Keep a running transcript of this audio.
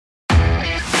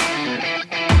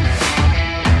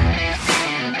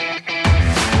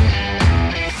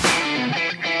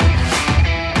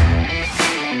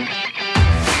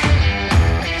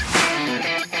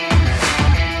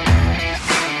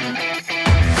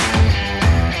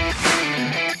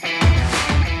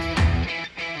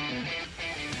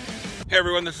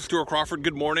everyone, this is Stuart Crawford.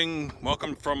 Good morning.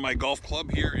 Welcome from my golf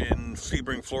club here in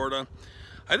Sebring, Florida.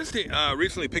 I just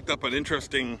recently picked up an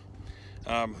interesting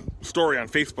story on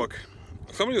Facebook.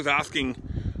 Somebody was asking,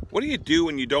 what do you do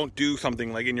when you don't do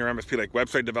something like in your MSP, like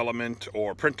website development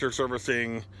or printer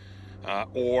servicing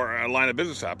or a line of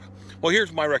business app? Well,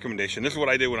 here's my recommendation. This is what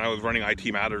I did when I was running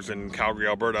IT Matters in Calgary,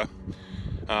 Alberta,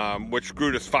 which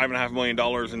grew to $5.5 million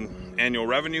in annual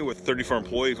revenue with 34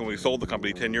 employees when we sold the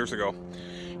company 10 years ago.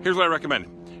 Here's what I recommend.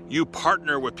 You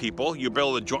partner with people, you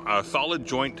build a solid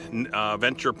joint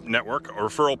venture network, a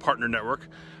referral partner network,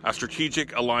 a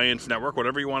strategic alliance network,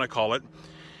 whatever you want to call it,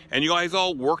 and you guys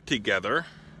all work together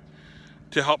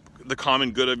to help the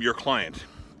common good of your client.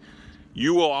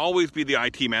 You will always be the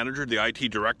IT manager, the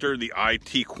IT director, the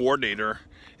IT coordinator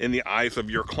in the eyes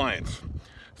of your clients.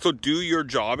 So do your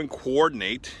job and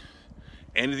coordinate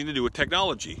anything to do with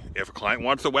technology. If a client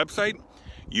wants a website,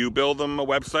 you build them a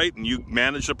website and you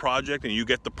manage the project and you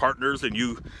get the partners and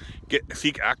you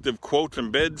seek active quotes and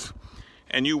bids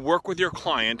and you work with your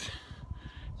client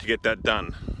to get that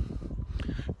done.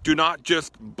 Do not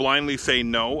just blindly say,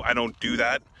 no, I don't do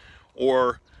that,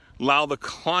 or allow the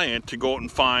client to go out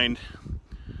and find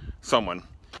someone.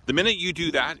 The minute you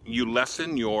do that, you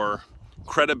lessen your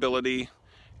credibility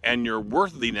and your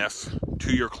worthiness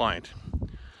to your client.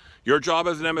 Your job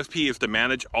as an MSP is to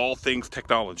manage all things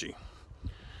technology.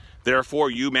 Therefore,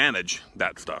 you manage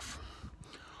that stuff.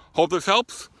 Hope this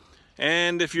helps.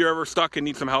 And if you're ever stuck and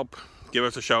need some help, give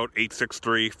us a shout,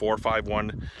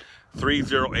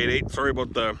 863-451-3088. Sorry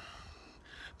about the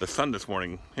sun this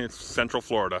morning. It's Central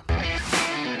Florida.